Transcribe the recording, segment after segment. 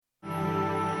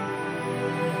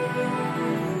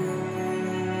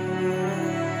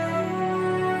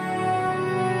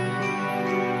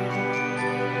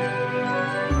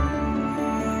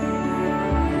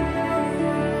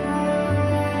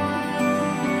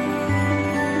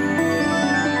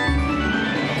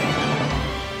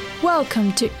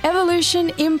Welcome to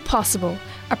Evolution Impossible,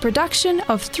 a production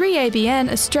of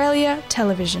 3ABN Australia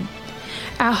Television.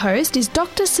 Our host is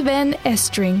Dr. Sven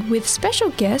Estring with special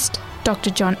guest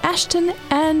Dr. John Ashton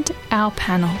and our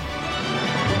panel.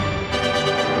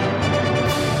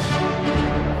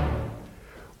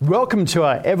 Welcome to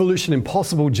our Evolution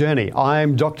Impossible journey.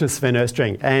 I'm Dr. Sven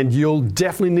Estring, and you'll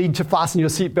definitely need to fasten your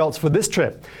seatbelts for this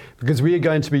trip because we are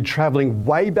going to be traveling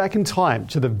way back in time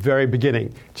to the very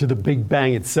beginning, to the Big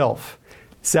Bang itself.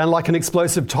 Sound like an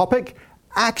explosive topic?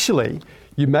 Actually,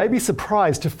 you may be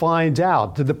surprised to find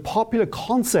out that the popular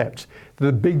concept that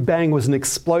the Big Bang was an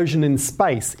explosion in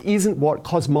space isn't what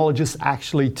cosmologists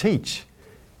actually teach.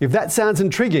 If that sounds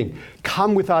intriguing,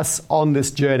 come with us on this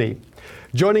journey.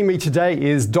 Joining me today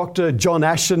is Dr. John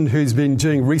Ashton, who's been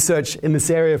doing research in this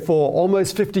area for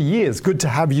almost 50 years. Good to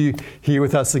have you here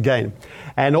with us again.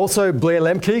 And also Blair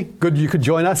Lemke, good you could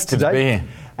join us today. Good to be here.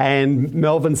 And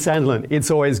Melvin Sandlin, it's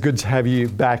always good to have you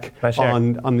back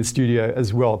on the studio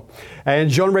as well. And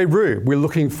Jean-Ray Roux, we're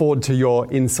looking forward to your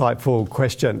insightful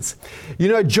questions. You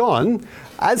know, John,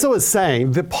 as I was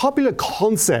saying, the popular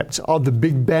concept of the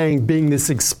Big Bang being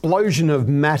this explosion of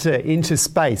matter into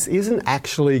space isn't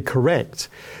actually correct.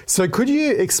 So could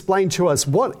you explain to us,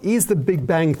 what is the Big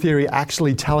Bang theory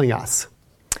actually telling us?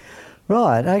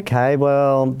 Right, okay.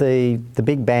 Well, the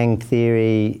Big Bang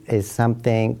Theory is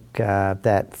something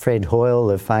that Fred Hoyle,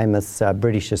 the famous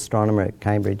British astronomer at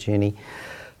Cambridge Uni,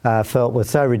 felt was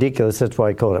so ridiculous, that's why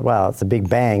he called it, well, it's a Big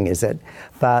Bang, is it?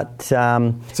 But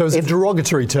so it's a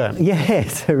derogatory term?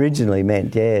 Yes, originally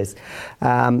meant, yes.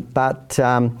 The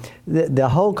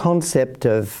whole concept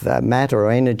of matter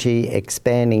or energy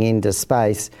expanding into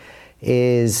space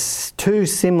is too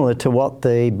similar to what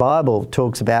the Bible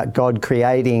talks about, God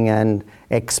creating and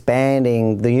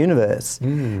expanding the universe.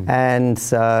 And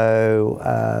so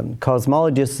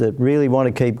cosmologists that really want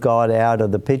to keep God out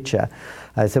of the picture,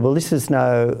 they said, well, this is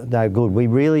no good. We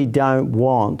really don't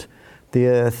want the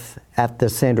Earth at the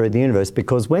centre of the universe,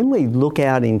 because when we look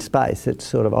out in space, it's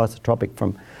sort of isotropic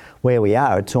from where we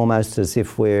are. It's almost as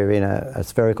if we're in a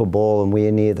spherical ball and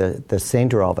we're near the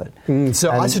centre of it.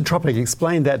 So isotropic,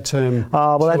 explain that term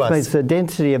that means the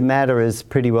density of matter is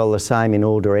pretty well the same in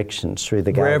all directions through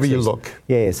the galaxy. Wherever you look.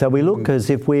 Yeah, so we look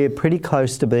as if we're pretty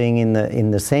close to being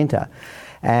in the centre.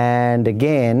 And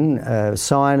again,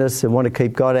 scientists who want to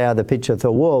keep God out of the picture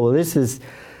thought, well, this is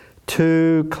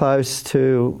too close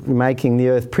to making the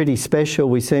Earth pretty special.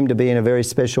 We seem to be in a very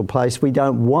special place. We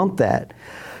don't want that.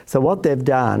 So what they've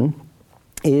done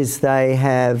is they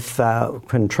have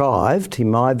contrived, in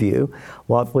my view,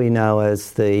 what we know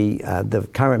as the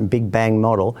current Big Bang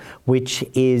model, which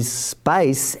is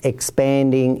space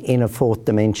expanding in a fourth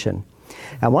dimension.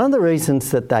 And one of the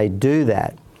reasons that they do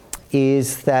that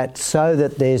is that so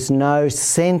that there's no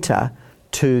centre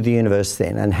to the universe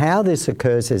then. And how this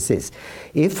occurs is this.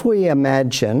 If we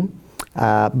imagine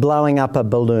blowing up a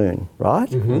balloon, right?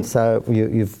 Mm-hmm. So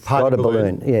you've got a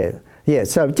balloon. Yeah,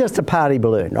 so just a party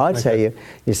balloon, right? Okay. So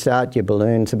you start your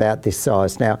balloons about this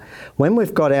size. Now, when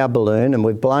we've got our balloon and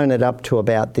we've blown it up to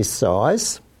about this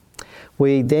size,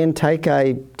 we then take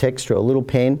a texture, a little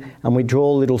pen, and we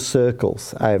draw little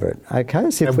circles over it,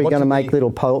 okay? So if we're going to make little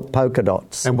polka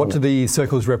dots. And what do the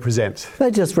circles represent?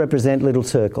 They just represent little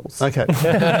circles. Okay.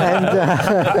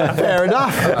 Fair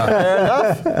enough.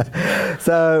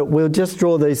 So we'll just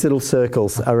draw these little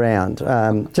circles around,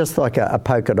 just like a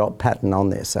polka dot pattern on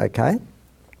this, okay?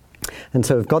 And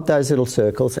so we've got those little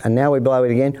circles, and now we blow it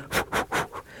again,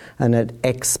 and it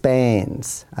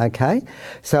expands, okay?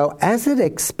 So as it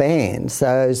expands,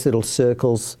 those little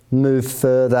circles move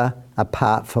further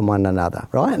apart from one another,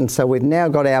 right? And so we've now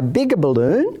got our bigger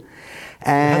balloon.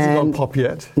 And it hasn't gone pop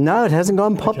yet? No, it hasn't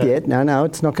gone pop yet. No,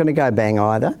 it's not going to go bang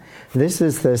either. This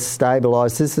is the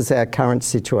stabilised, this is our current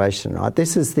situation, right?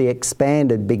 This is the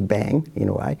expanded Big Bang, in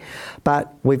a way.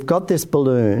 But we've got this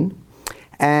balloon,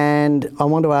 and I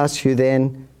want to ask you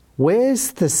then,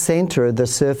 where's the centre of the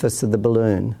surface of the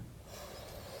balloon?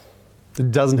 It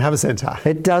doesn't have a centre.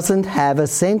 It doesn't have a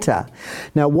centre.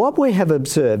 Now, what we have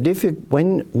observed,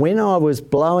 when I was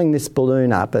blowing this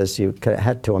balloon up, as you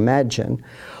had to imagine,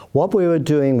 what we were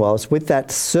doing was, with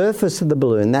that surface of the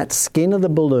balloon, that skin of the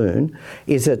balloon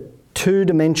is a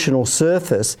two-dimensional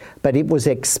surface, but it was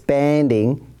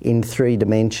expanding in 3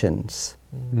 dimensions.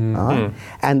 Mm-hmm. Right?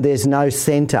 And there's no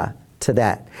centre to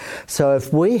that. So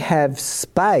if we have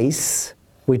space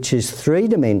which is 3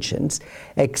 dimensions,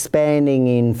 expanding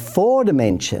in 4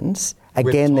 dimensions,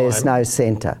 again, there's no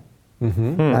centre.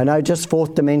 No, just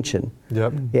 4th dimension.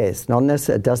 Yep. Yes, not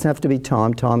necessarily. It doesn't have to be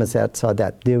time. Time is outside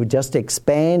that. They were just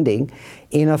expanding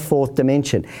in a 4th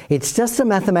dimension. It's just a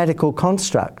mathematical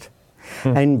construct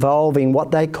involving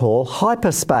what they call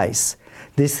hyperspace,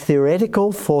 this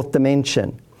theoretical 4th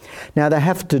dimension. Now, they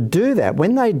have to do that.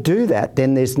 When they do that,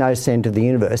 then there's no centre of the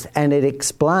universe, and it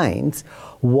explains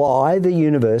why the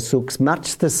universe looks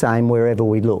much the same wherever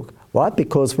we look, right?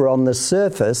 Because we're on the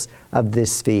surface of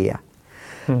this sphere.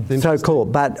 So cool.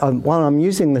 But why I'm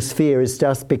using the sphere is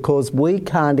just because we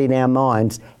can't in our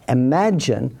minds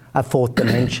imagine a 4th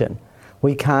dimension.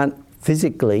 We can't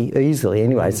physically, easily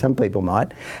anyway, some people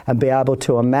might, and be able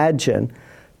to imagine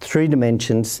 3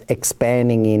 dimensions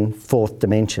expanding in 4th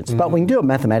dimensions. But we can do it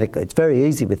mathematically. It's very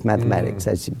easy with mathematics,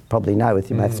 as you probably know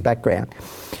with your maths background.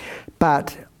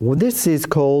 But this is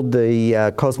called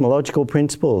the cosmological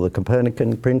principle, or the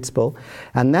Copernican principle,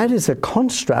 and that is a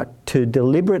construct to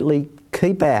deliberately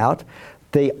keep out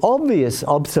the obvious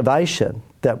observation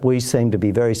that we seem to be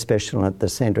very special at the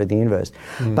centre of the universe.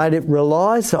 But it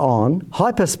relies on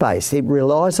hyperspace. It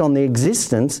relies on the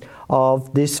existence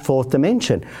of this 4th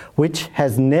dimension, which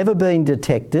has never been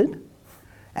detected,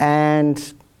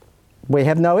 and we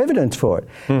have no evidence for it.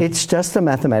 It's just a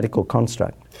mathematical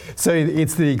construct. So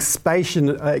it's the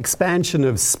expansion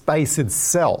of space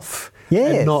itself.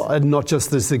 Yes. And not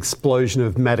just this explosion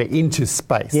of matter into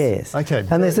space. Yes. Okay.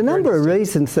 And there's a number of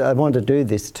reasons that I want to do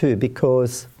this too,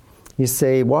 because you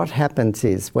see what happens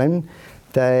is when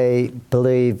they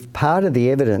believe part of the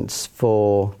evidence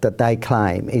for that they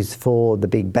claim is for the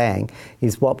Big Bang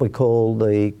is what we call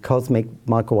the cosmic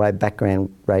microwave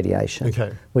background radiation,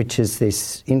 which is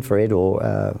this infrared or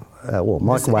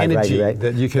microwave radiation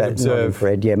that you can observe.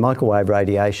 Microwave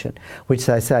radiation, which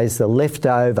they say is the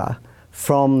leftover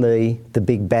from the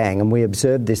Big Bang, and we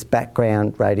observed this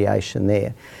background radiation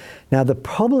there. Now the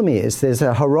problem is there's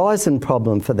a horizon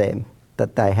problem for them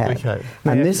that they have. Okay.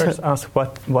 May I first ask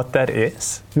what that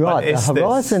is? Right, the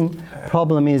horizon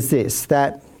problem is this,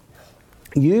 that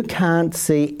you can't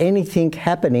see anything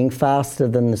happening faster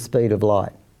than the speed of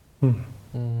light.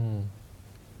 So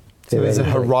there's a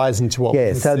horizon to what we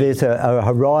can see. So there's a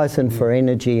horizon for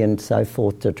energy and so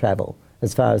forth to travel,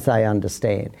 as far as they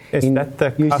understand. Is that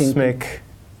the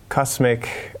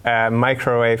cosmic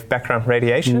microwave background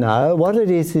radiation? No, what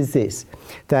it is this,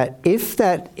 that if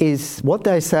that is what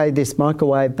they say this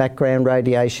microwave background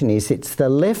radiation is, it's the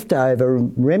leftover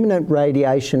remnant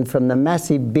radiation from the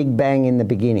massive Big Bang in the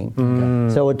beginning.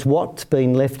 So it's what's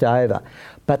been left over.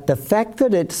 But the fact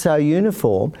that it's so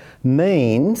uniform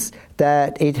means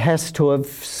that it has to have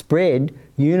spread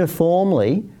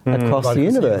uniformly across the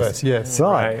universe. Yes.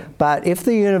 Right. But if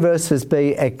the universe has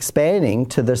been expanding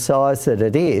to the size that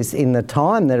it is in the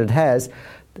time that it has,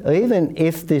 even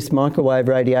if this microwave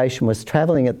radiation was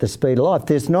travelling at the speed of light,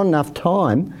 there's not enough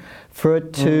time for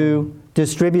it to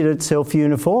distribute itself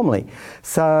uniformly.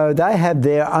 So they have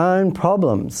their own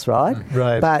problems, right?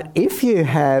 But if you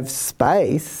have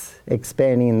space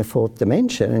expanding in the 4th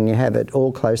dimension and you have it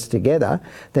all close together,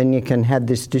 then you can have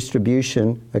this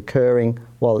distribution occurring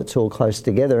while it's all close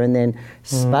together, and then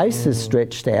space is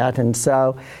stretched out, and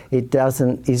so it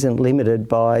isn't limited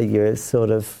by your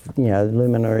sort of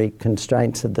luminary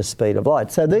constraints of the speed of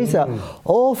light. So these are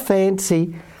all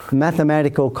fancy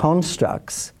mathematical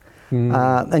constructs,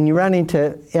 and you run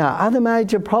into other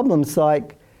major problems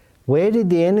like where did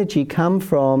the energy come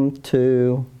from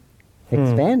to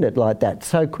expand it like that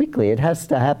so quickly? It has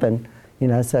to happen,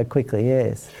 so quickly.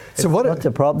 Yes. So what's the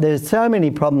problem? There's so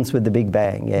many problems with the Big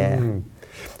Bang.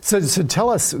 So tell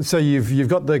us. So you've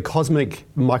got the cosmic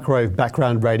microwave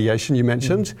background radiation you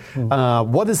mentioned.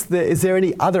 What is there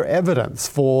any other evidence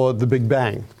for the Big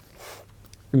Bang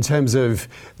in terms of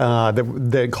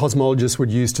that cosmologists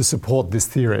would use to support this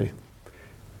theory?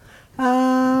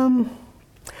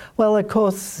 Well, of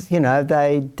course,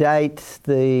 they date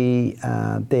the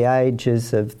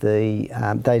ages of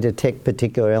they detect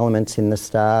particular elements in the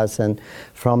stars, and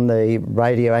from the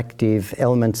radioactive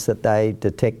elements that they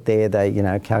detect there, they,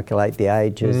 calculate the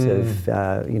ages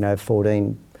of,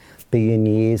 14 billion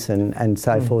years and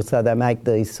so forth. So they make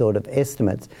these sort of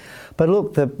estimates. But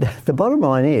look, the bottom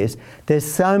line is there's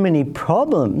so many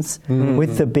problems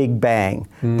with the Big Bang,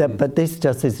 but this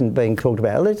just isn't being talked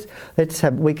about.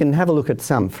 We can have a look at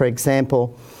some. For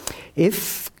example,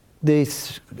 if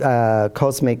this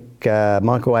cosmic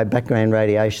microwave background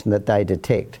radiation that they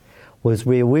detect was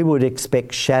where we would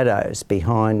expect shadows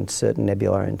behind certain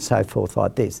nebulae and so forth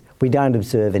like this. We don't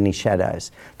observe any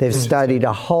shadows. They've studied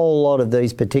a whole lot of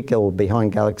these particular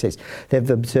behind galaxies. They've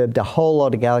observed a whole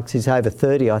lot of galaxies, over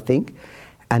 30 I think,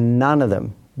 and none of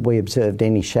them we observed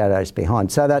any shadows behind.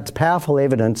 So that's powerful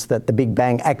evidence that the Big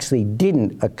Bang actually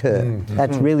didn't occur. Mm-hmm.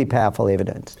 That's really powerful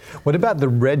evidence. What about the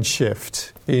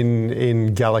redshift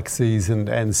in galaxies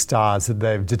and stars that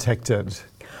they've detected?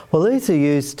 Well, these are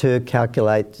used to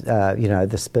calculate,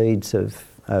 the speeds of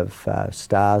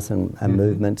stars and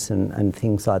movements and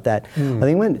things like that. I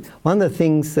think one of the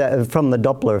things that, from the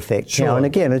Doppler effect, and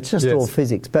again, it's just all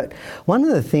physics, but one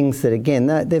of the things that, again,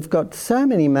 they've got so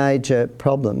many major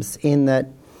problems in that,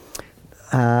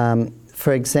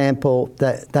 for example,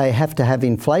 that they have to have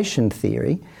inflation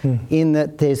theory in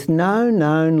that there's no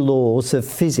known laws of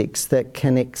physics that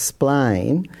can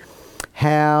explain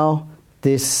how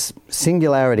this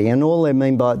singularity, and all they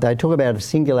mean by, they talk about a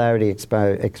singularity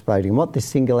exploding. What this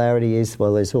singularity is,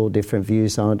 well, there's all different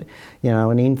views on it.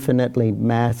 An infinitely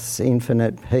mass,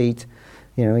 infinite heat,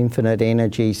 infinite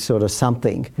energy sort of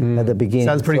something at the beginning.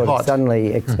 Sounds pretty hot.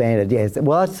 Suddenly expanded, yes.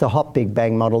 Well, that's the hot Big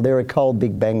Bang model. There are cold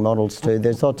Big Bang models too.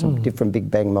 There's lots of different Big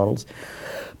Bang models.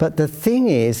 But the thing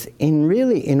is,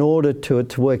 in order to it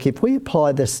to work, if we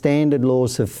apply the standard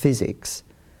laws of physics,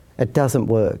 it doesn't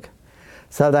work.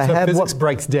 So physics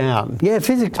breaks down. Yeah,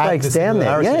 physics breaks down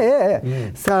there.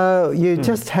 Yeah. So you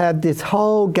just have this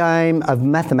whole game of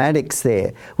mathematics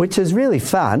there, which is really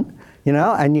fun,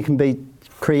 and you can be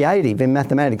creative in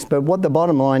mathematics. But what the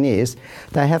bottom line is,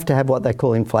 they have to have what they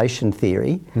call inflation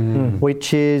theory,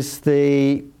 which is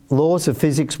the laws of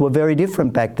physics were very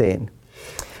different back then.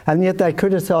 And yet they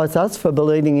criticise us for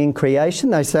believing in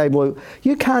creation. They say, well,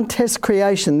 you can't test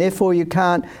creation, therefore you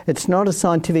can't, it's not a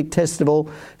scientific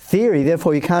testable theory,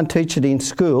 therefore you can't teach it in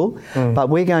school. But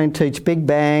we're going to teach Big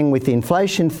Bang with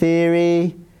inflation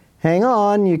theory. Hang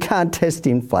on, you can't test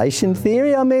inflation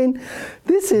theory? I mean,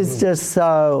 this is just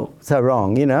so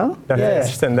wrong, That's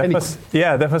interesting.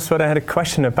 That was what I had a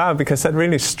question about, because that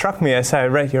really struck me as I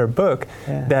read your book,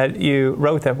 that you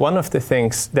wrote that one of the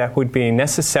things that would be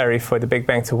necessary for the Big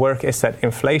Bang to work is that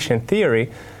inflation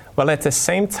theory. Well, at the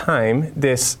same time,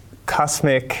 this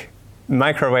cosmic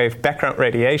microwave background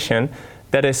radiation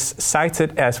that is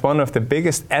cited as one of the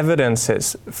biggest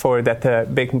evidences for that the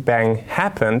Big Bang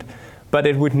happened, but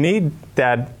it would need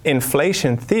that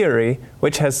inflation theory,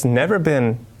 which has never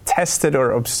been tested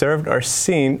or observed or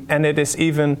seen, and it is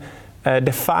even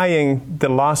defying the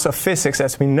laws of physics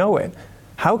as we know it.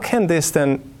 How can this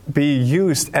then be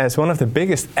used as one of the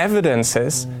biggest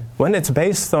evidences when it's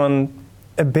based on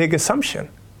a big assumption?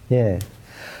 Yeah.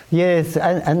 Yes,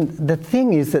 and the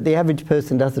thing is that the average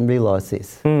person doesn't realise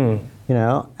this,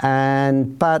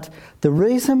 but the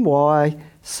reason why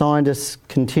scientists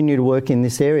continue to work in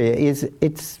this area is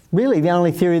it's really the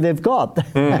only theory they've got.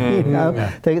 They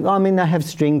have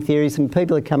string theories, and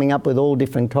people are coming up with all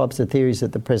different types of theories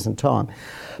at the present time.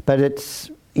 But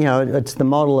it's the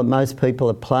model that most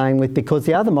people are playing with, because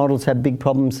the other models have big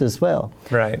problems as well.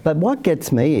 Right. But what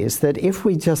gets me is that if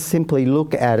we just simply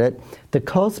look at it, the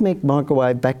cosmic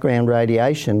microwave background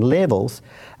radiation levels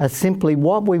are simply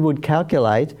what we would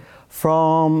calculate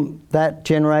from that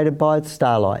generated by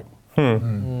starlight.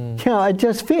 It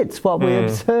just fits what we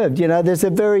observed. There's a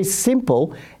very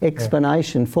simple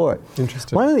explanation for it.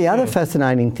 Interesting. One of the other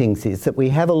fascinating things is that we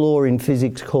have a law in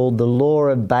physics called the law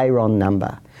of Bayron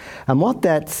number. And what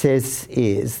that says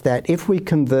is that if we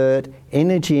convert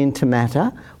energy into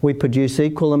matter, we produce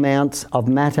equal amounts of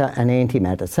matter and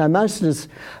antimatter. So most of us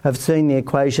have seen the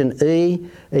equation E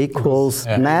equals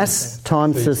mass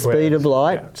times the speed of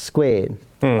light squared.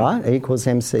 Right, equals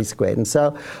mc squared. And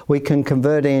so we can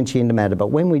convert energy into matter.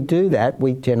 But when we do that,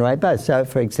 we generate both. So,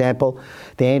 for example,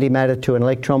 the antimatter to an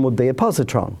electron would be a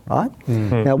positron, right?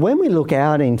 Now, when we look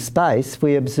out in space,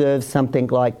 we observe something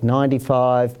like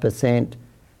 95%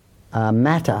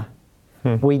 matter.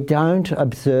 We don't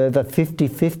observe a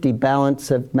 50-50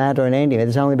 balance of matter and antimatter.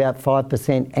 There's only about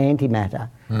 5% antimatter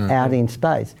out in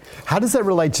space. How does that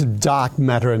relate to dark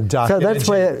matter and dark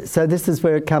energy? So this is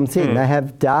where it comes in. They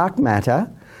have dark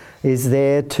matter is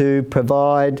there to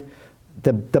provide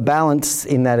the balance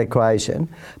in that equation.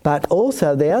 But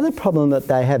also the other problem that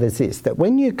they have is this, that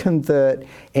when you convert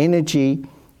energy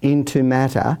into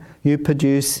matter, you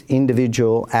produce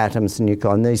individual atoms and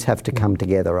nuclei, and these have to come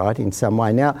together, right, in some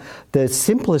way. Now, the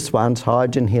simplest ones,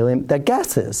 hydrogen, helium, they're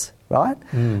gases, right?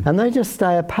 And they just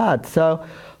stay apart. So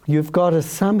you've got to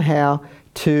somehow,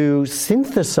 to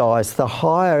synthesise the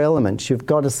higher elements, you've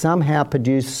got to somehow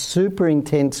produce super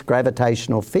intense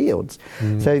gravitational fields.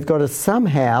 So you've got to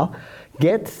somehow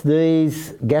get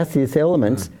these gaseous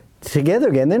elements together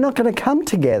again. They're not going to come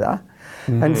together.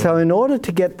 And so in order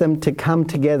to get them to come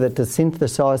together to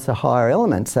synthesize the higher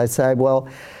elements, they say, well,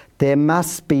 there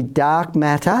must be dark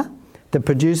matter that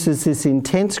produces this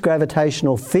intense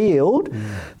gravitational field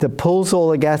that pulls all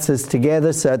the gases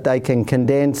together so that they can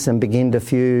condense and begin to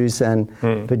fuse and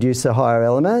produce the higher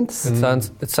elements.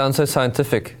 It sounds so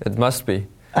scientific. It must be.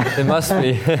 It must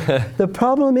be. The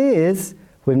problem is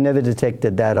we've never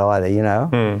detected that either, you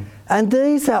know. And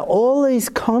these are all these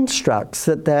constructs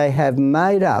that they have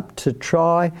made up to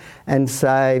try and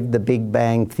save the Big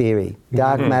Bang Theory.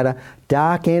 Dark matter,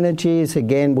 dark energy is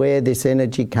again where this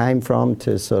energy came from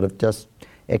to sort of just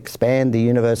expand the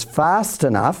universe fast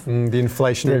enough. The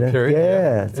inflationary period.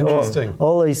 Yeah. Interesting.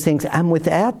 All these things, and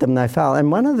without them they fail. And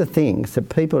one of the things that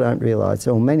people don't realise,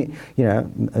 or many,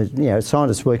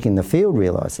 scientists working in the field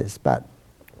realise this, but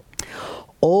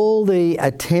all the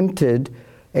attempted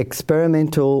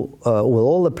experimental,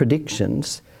 all the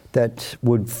predictions that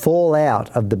would fall out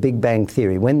of the Big Bang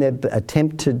Theory when they've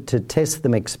attempted to test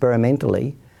them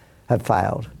experimentally have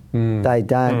failed. They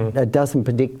don't. It doesn't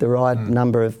predict the right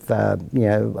number of,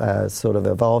 sort of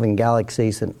evolving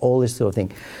galaxies and all this sort of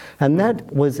thing. And that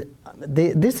was.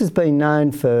 This has been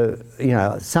known for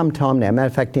some time now. Matter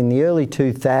of fact, in the early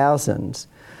 2000s,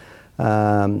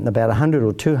 about 100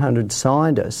 or 200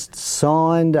 scientists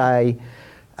signed a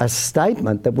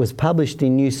statement that was published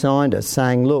in New Scientist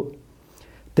saying, look,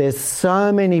 there's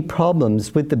so many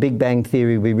problems with the Big Bang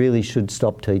Theory, we really should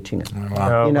stop teaching it.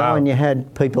 Wow. And you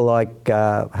had people like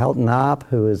Halton Harp,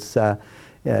 who was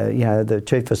the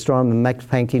chief astronomer at the Max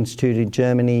Planck Institute in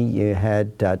Germany. You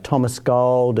had Thomas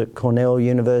Gold at Cornell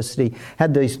University.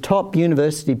 Had these top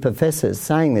university professors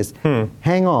saying this.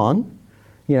 Hang on.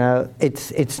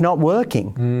 It's not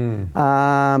working.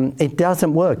 It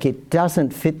doesn't work. It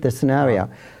doesn't fit the scenario.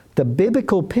 The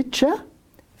biblical picture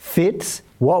fits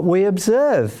what we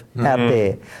observe out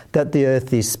there, that the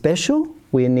Earth is special,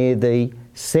 we're near the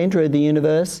centre of the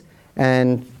universe,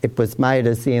 and it was made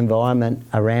as the environment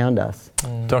around us.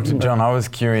 Dr. John, I was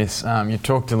curious, you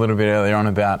talked a little bit earlier on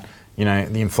about,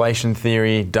 the inflation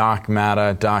theory, dark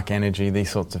matter, dark energy,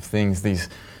 these sorts of things, these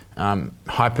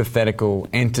hypothetical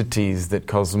entities that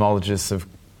cosmologists have,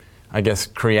 I guess,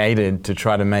 created to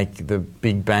try to make the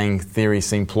Big Bang Theory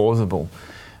seem plausible.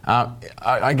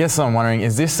 I guess I'm wondering,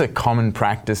 is this a common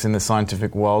practice in the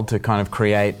scientific world to kind of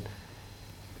create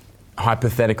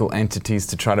hypothetical entities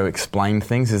to try to explain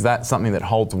things? Is that something that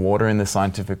holds water in the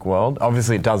scientific world?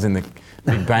 Obviously it does in the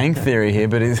Big Bang Theory here,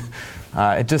 but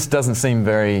it just doesn't seem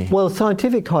very... Well,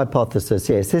 scientific hypothesis,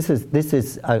 yes, this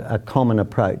is a common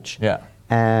approach. Yeah.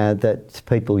 That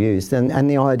people use. And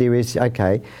the idea is,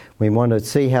 okay, we want to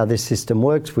see how this system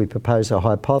works, we propose a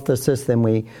hypothesis, then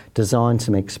we design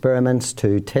some experiments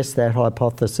to test that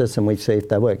hypothesis and we see if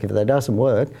they work. If that doesn't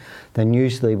work, then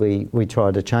usually we try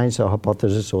to change the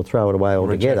hypothesis or throw it away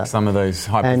altogether. Reject some of those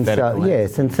hypothetical...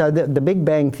 And so the Big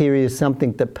Bang Theory is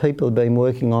something that people have been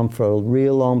working on for a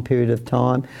real long period of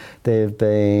time. They've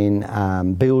been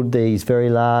build these very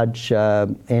large high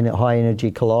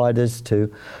energy colliders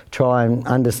to try and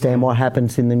understand what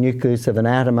happens in the nucleus of an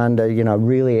atom under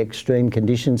really extreme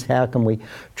conditions. How can we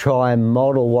try and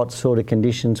model what sort of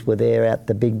conditions were there at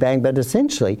the Big Bang? But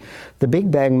essentially, the Big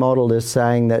Bang model is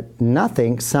saying that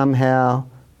nothing somehow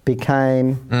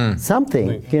became something,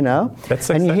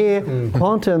 And you hear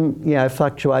quantum,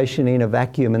 fluctuation in a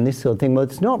vacuum and this sort of thing. Well,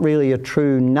 it's not really a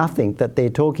true nothing that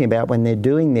they're talking about when they're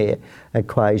doing their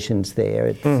equations there.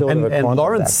 It's sort of a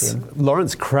quantum vacuum.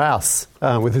 Lawrence Krauss,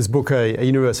 with his book A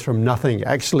Universe from Nothing,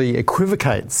 actually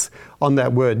equivocates on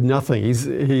that word nothing.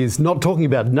 He's not talking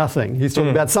about nothing. He's talking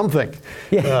about something.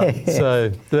 Yes.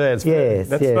 That's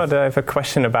what I have a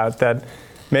question about, that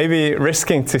maybe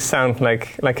risking to sound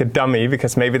like a dummy,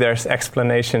 because maybe there's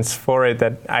explanations for it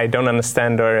that I don't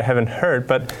understand or haven't heard.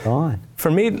 But for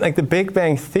me, like the Big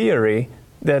Bang Theory,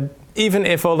 that even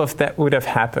if all of that would have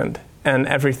happened and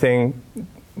everything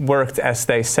worked as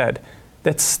they said,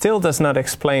 that still does not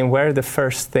explain where the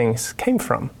first things came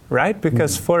from, right?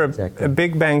 Because for a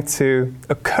Big Bang to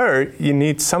occur, you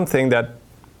need something that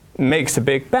makes a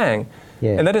Big Bang.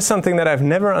 Yeah. And that is something that I've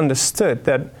never understood,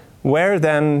 that where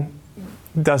then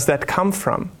does that come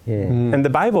from? Yeah. And the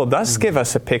Bible does give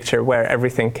us a picture where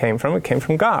everything came from. It came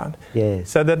from God. Yes.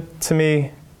 So that, to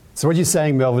me... So what you're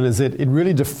saying, Melvin, is it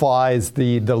really defies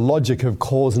the logic of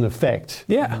cause and effect.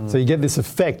 Yeah. So you get this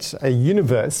effect, a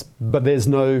universe, but there's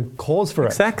no cause for it.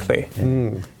 Exactly.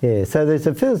 Yeah, so there's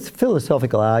a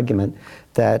philosophical argument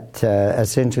that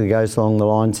essentially goes along the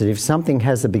lines that if something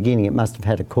has a beginning, it must have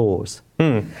had a cause.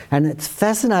 And it's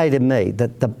fascinated me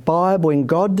that the Bible, when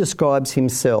God describes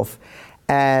himself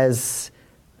as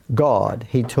God,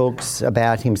 he talks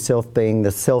about himself being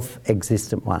the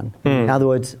self-existent one. In other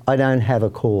words, I don't have a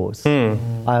cause. I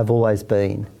have always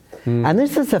been. And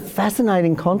this is a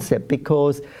fascinating concept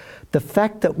because the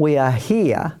fact that we are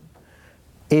here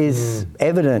is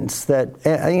evidence that,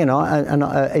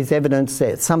 is evidence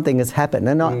that something has happened.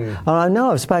 And I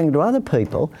know I've spoken to other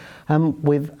people,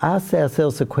 we've asked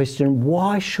ourselves the question,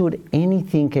 why should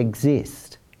anything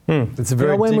exist? It's a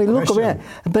very when deep we look question. around,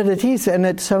 but it is, and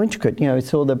it's so intricate. We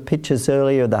saw the pictures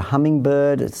earlier of the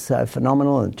hummingbird. It's so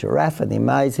phenomenal, and the giraffe and the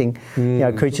amazing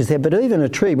creatures there. But even a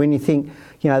tree, when you think,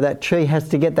 that tree has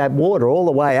to get that water all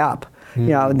the way up.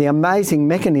 The amazing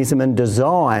mechanism and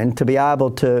design to be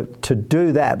able to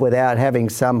do that without having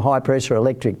some high pressure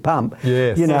electric pump.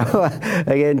 Yes.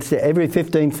 Against every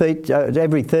 15 feet,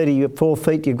 every 34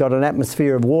 feet, you've got an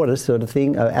atmosphere of water sort of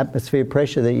thing, atmosphere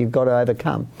pressure that you've got to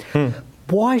overcome.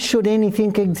 Why should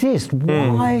anything exist?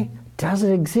 Why does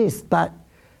it exist? But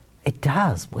it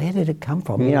does. Where did it come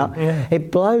from?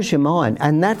 It blows your mind.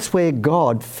 And that's where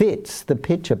God fits the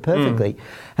picture perfectly.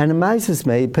 And it amazes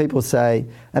me, people say,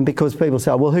 and because people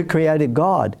say, well, who created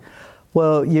God?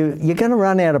 Well, you're going to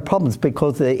run out of problems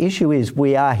because the issue is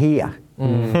we are here.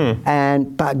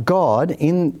 But God,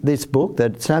 in this book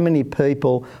that so many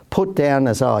people put down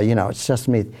as, it's just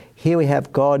myth, here we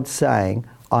have God saying,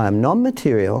 I am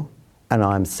non-material and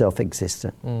I am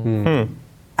self-existent.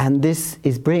 And this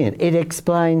is brilliant. It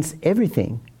explains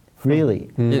everything, really.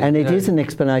 And it is an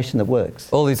explanation that works.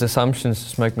 All these assumptions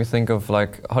just make me think of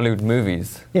like Hollywood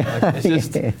movies. Yeah. Like,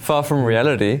 it's just far from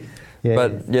reality, Yeah.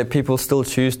 but yet people still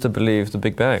choose to believe the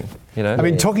Big Bang, I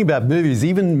mean, talking about movies,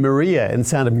 even Maria in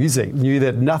Sound of Music knew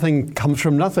that nothing comes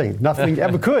from nothing. Nothing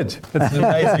ever could. That's an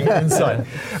amazing insight.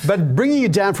 But bringing you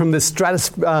down from the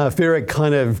stratospheric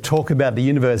kind of talk about the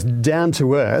universe down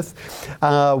to Earth,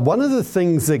 one of the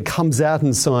things that comes out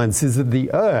in science is that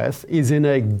the Earth is in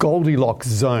a Goldilocks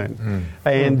zone.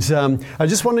 And I'm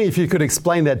just wondering if you could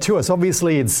explain that to us.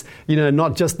 Obviously, it's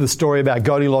not just the story about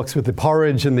Goldilocks with the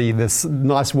porridge and this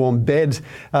nice warm bed.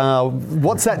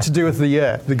 What's that to do with the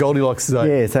Earth, the Goldilocks zone?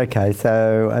 Yes, okay.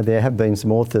 So there have been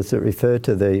some authors that refer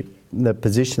to the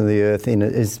position of the Earth in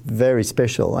it is very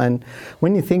special. And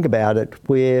when you think about it,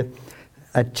 we're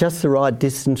at just the right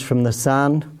distance from the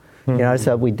sun,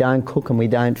 so we don't cook and we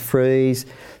don't freeze.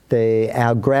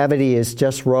 Our gravity is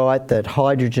just right, that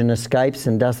hydrogen escapes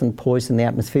and doesn't poison the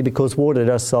atmosphere because water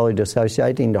does slowly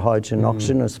dissociate into hydrogen and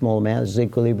oxygen, a small amount. There's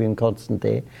equilibrium constant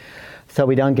there. So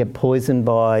we don't get poisoned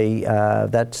by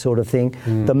that sort of thing.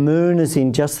 The moon is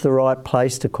in just the right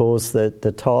place to cause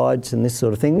the tides and this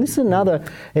sort of thing. This is another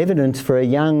evidence for a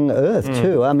young Earth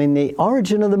too. I mean, the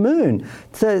origin of the moon.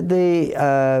 So the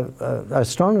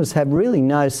astronomers have really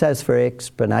no satisfactory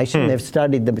explanation. They've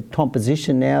studied the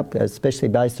composition now, especially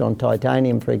based on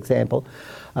titanium, for example.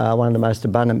 One of the most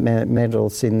abundant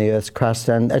metals in the Earth's crust,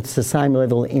 and it's the same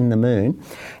level in the moon.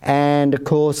 And of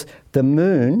course, the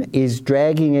moon is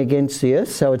dragging against the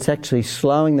Earth, so it's actually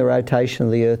slowing the rotation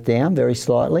of the Earth down very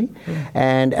slightly.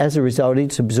 And as a result,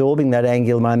 it's absorbing that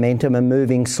angular momentum and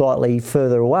moving slightly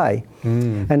further away.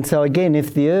 And so again,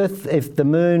 if the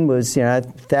moon was,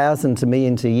 thousands of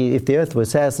millions of years, if the Earth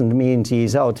was thousands of millions of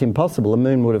years old, it's impossible. The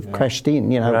moon would have crashed in,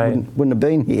 wouldn't have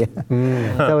been here.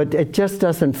 So it just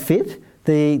doesn't fit.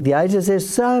 The ages, there's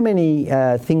so many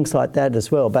things like that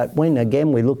as well. But when,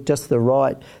 again, we look just the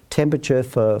right temperature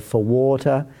for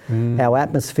water, our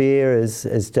atmosphere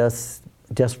is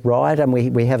just right, and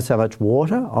we have so much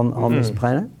water on this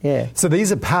planet. Yeah. So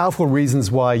these are powerful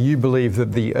reasons why you believe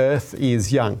that the Earth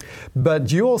is young.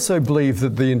 But you also believe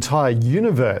that the entire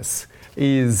universe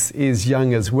is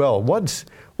young as well.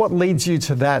 What leads you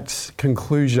to that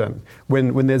conclusion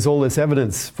when there's all this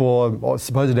evidence or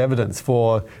supposed evidence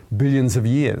for billions of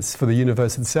years for the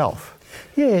universe itself?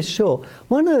 Yeah, sure.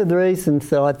 One of the reasons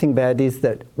that I think about is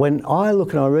that when I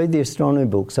look and I read the astronomy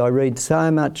books, I read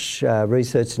so much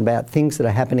research about things that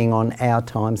are happening on our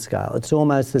timescale. It's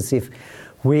almost as if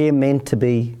we're meant to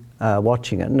be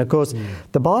watching it. And of course,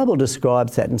 the Bible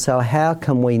describes that. And so how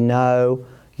can we know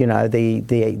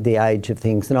the age of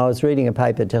things? And I was reading a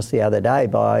paper just the other day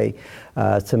by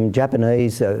some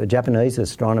Japanese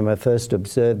astronomer first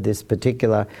observed this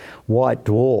particular white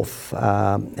dwarf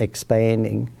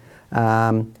expanding.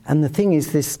 And the thing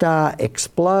is, this star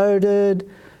exploded,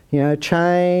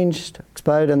 changed,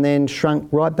 exploded, and then shrunk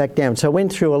right back down. So it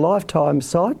went through a lifetime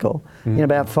cycle in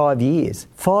about 5 years.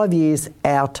 5 years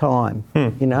our time,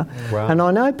 Wow. And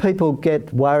I know people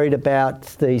get worried about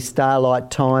the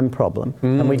starlight time problem,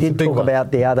 and we did talk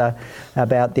about the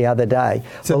other day.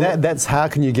 So that's how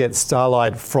can you get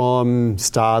starlight from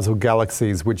stars or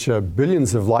galaxies which are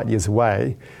billions of light years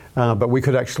away? but we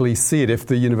could actually see it if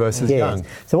the universe is young.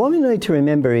 So what we need to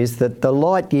remember is that the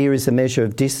light year is a measure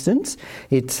of distance.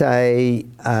 It's a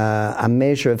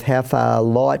measure of how far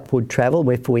light would travel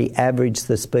if we average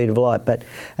the speed of light. But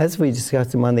as we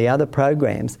discussed in one of the other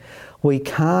programs, we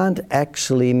can't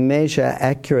actually measure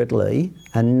accurately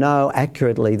and know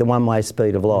accurately the one-way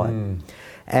speed of light.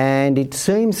 And it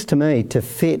seems to me to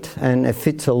fit, and it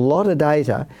fits a lot of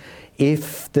data,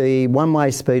 if the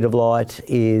one-way speed of light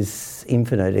is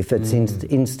infinite, if it's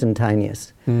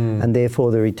instantaneous, and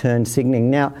therefore the return signaling.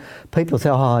 Now, people say,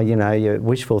 you're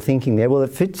wishful thinking there. Well,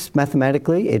 it fits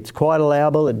mathematically. It's quite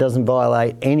allowable. It doesn't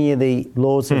violate any of the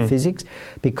laws of physics,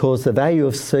 because the value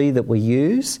of c that we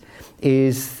use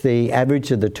is the average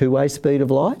of the two-way speed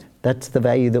of light. That's the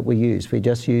value that we use. We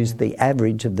just use the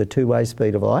average of the two-way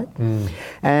speed of light.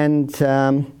 And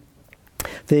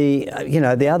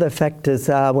the other factors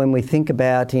are, when we think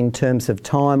about in terms of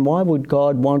time, why would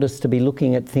God want us to be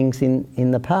looking at things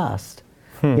in the past?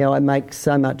 It makes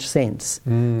so much sense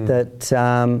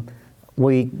that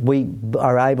we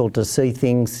are able to see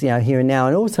things here and now.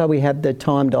 And also we have the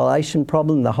time dilation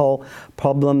problem, the whole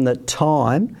problem that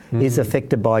time is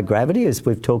affected by gravity, as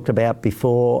we've talked about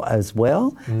before as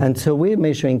well. And so we're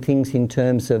measuring things in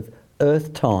terms of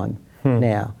Earth time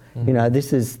now.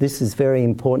 This is very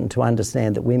important to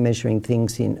understand, that we're measuring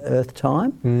things in Earth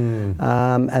time,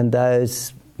 and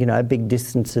those big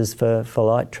distances for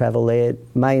light travel there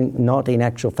may not in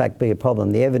actual fact be a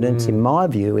problem. The evidence, in my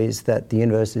view, is that the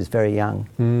universe is very young.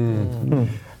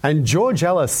 And George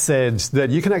Ellis said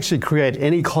that you can actually create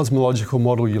any cosmological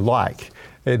model you like.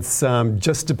 It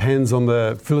just depends on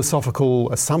the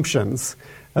philosophical assumptions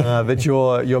that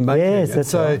you're making. Yes, that's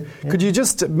so right. Yeah. Could you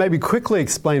just maybe quickly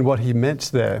explain what he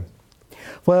meant there?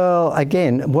 Well,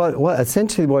 again,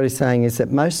 essentially what he's saying is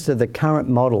that most of the current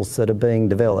models that are being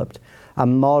developed are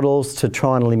models to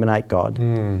try and eliminate God.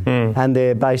 And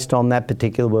they're based on that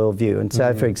particular worldview. And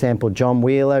so, for example, John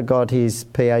Wheeler got his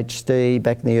PhD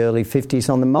back in the early 50s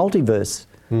on the multiverse.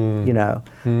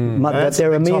 That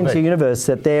there are millions of universes,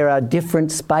 that there are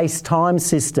different space-time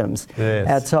systems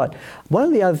outside. One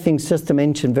of the other things just to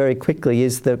mention very quickly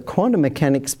is that quantum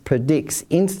mechanics predicts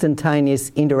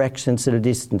instantaneous interactions at a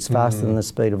distance faster than the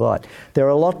speed of light. There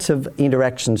are lots of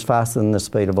interactions faster than the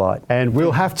speed of light. And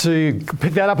we'll have to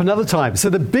pick that up another time. So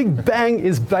the Big Bang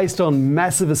is based on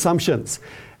massive assumptions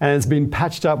and has been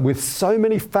patched up with so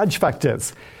many fudge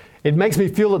factors. It makes me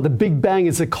feel that the Big Bang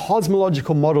is a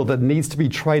cosmological model that needs to be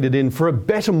traded in for a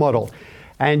better model.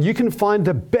 And you can find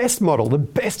the best model, the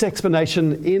best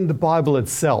explanation in the Bible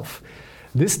itself.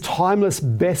 This timeless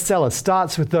bestseller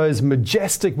starts with those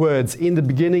majestic words, "In the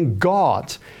beginning,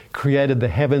 God created the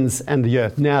heavens and the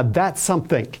earth." Now, that's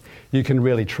something you can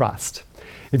really trust.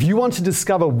 If you want to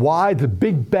discover why the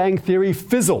Big Bang Theory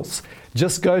fizzles,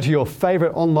 just go to your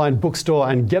favourite online bookstore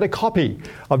and get a copy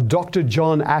of Dr.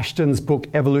 John Ashton's book,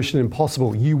 Evolution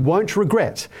Impossible. You won't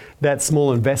regret that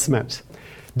small investment.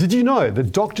 Did you know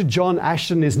that Dr. John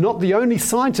Ashton is not the only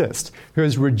scientist who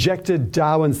has rejected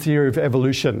Darwin's theory of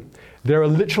evolution? There are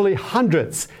literally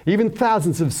hundreds, even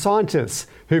thousands of scientists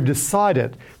who've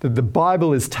decided that the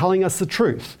Bible is telling us the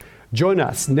truth. Join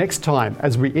us next time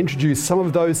as we introduce some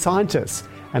of those scientists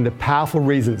and the powerful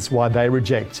reasons why they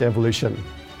reject evolution.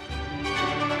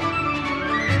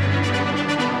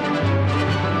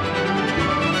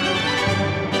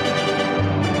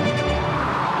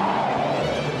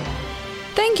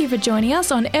 Thank you for joining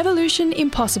us on Evolution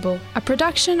Impossible, a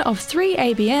production of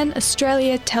 3ABN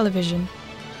Australia Television.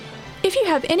 If you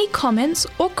have any comments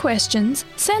or questions,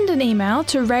 send an email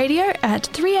to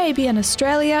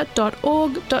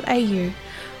radio@3abnaustralia.org.au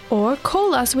or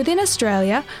call us within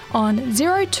Australia on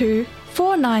 02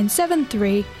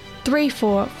 4973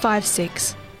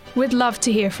 3456. We'd love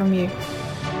to hear from you.